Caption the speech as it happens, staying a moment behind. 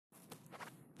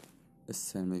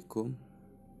Assalamualaikum.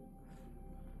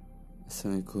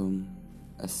 Assalamualaikum.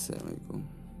 Assalamualaikum.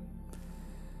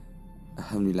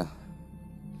 Alhamdulillah,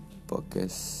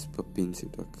 podcast PPINS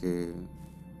Sweet Talker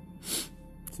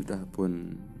sudah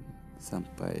pun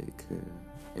sampai ke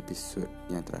episod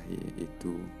yang terakhir,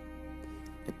 iaitu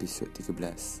episod 13.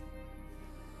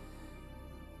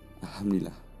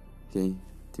 Alhamdulillah. Okay.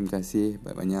 Terima kasih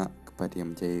banyak-banyak kepada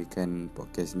yang menjayakan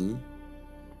podcast ni,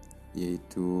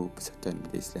 iaitu Persatuan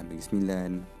Media Islam Negeri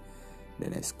Sembilan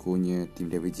dan exco-nya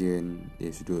tim Divergent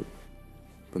dari sudut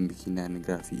pembikinan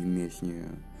grafik image-nya,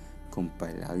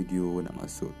 compile audio nak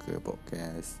masuk ke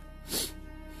podcast,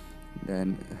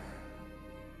 dan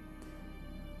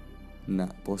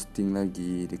nak posting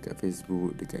lagi dekat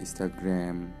Facebook, dekat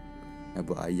Instagram, nak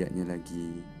buat ayatnya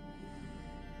lagi.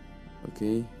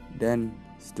 Okay. Dan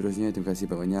seterusnya, terima kasih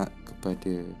banyak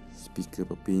kepada speaker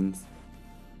PPINS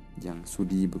yang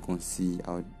sudi berkongsi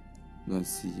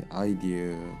idea,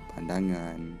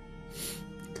 pandangan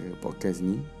ke podcast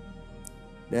ni.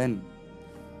 Dan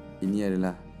ini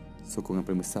adalah sokongan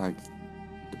paling besar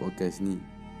untuk podcast ni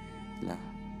adalah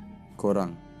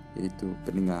korang, iaitu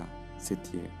pendengar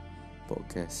setia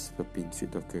podcast PPINS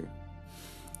Sweet Talker.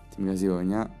 Terima kasih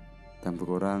banyak. Tanpa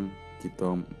korang,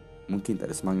 kita mungkin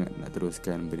tak ada semangat nak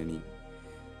teruskan benda ni.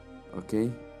 Okay.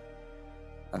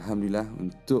 Alhamdulillah,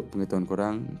 untuk pengetahuan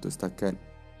korang, untuk setakat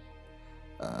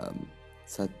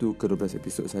 1/12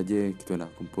 episod saja, kita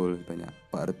dah kumpul sebanyak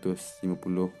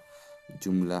 450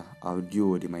 jumlah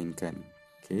audio dimainkan.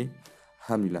 Okay.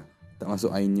 Alhamdulillah, tak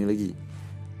masuk ainnya lagi.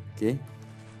 Okay.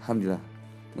 Alhamdulillah,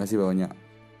 terima kasih banyak.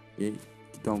 Okay.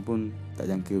 Kita pun tak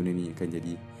jangka benda ni akan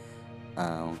jadi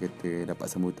orang kata dapat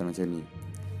sambutan macam ni.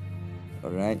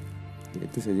 Alright,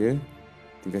 itu saja.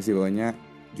 Terima kasih banyak.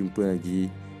 Jumpa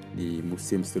lagi di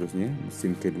musim seterusnya,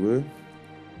 musim kedua.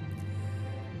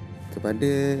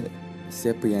 Kepada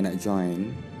siapa yang nak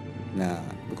join, nak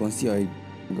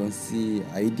berkongsi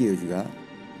idea juga,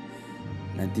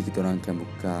 nanti kita orang akan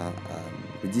buka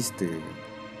register.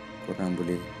 Korang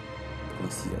boleh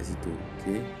berkongsi kat situ.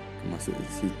 Okay, masuk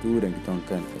ke situ dan kita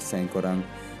akan assign korang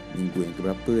minggu yang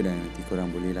keberapa, dan nanti korang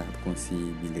bolehlah berkongsi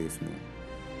bila semua.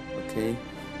 Okay,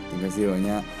 terima kasih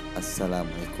banyak.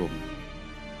 Assalamualaikum.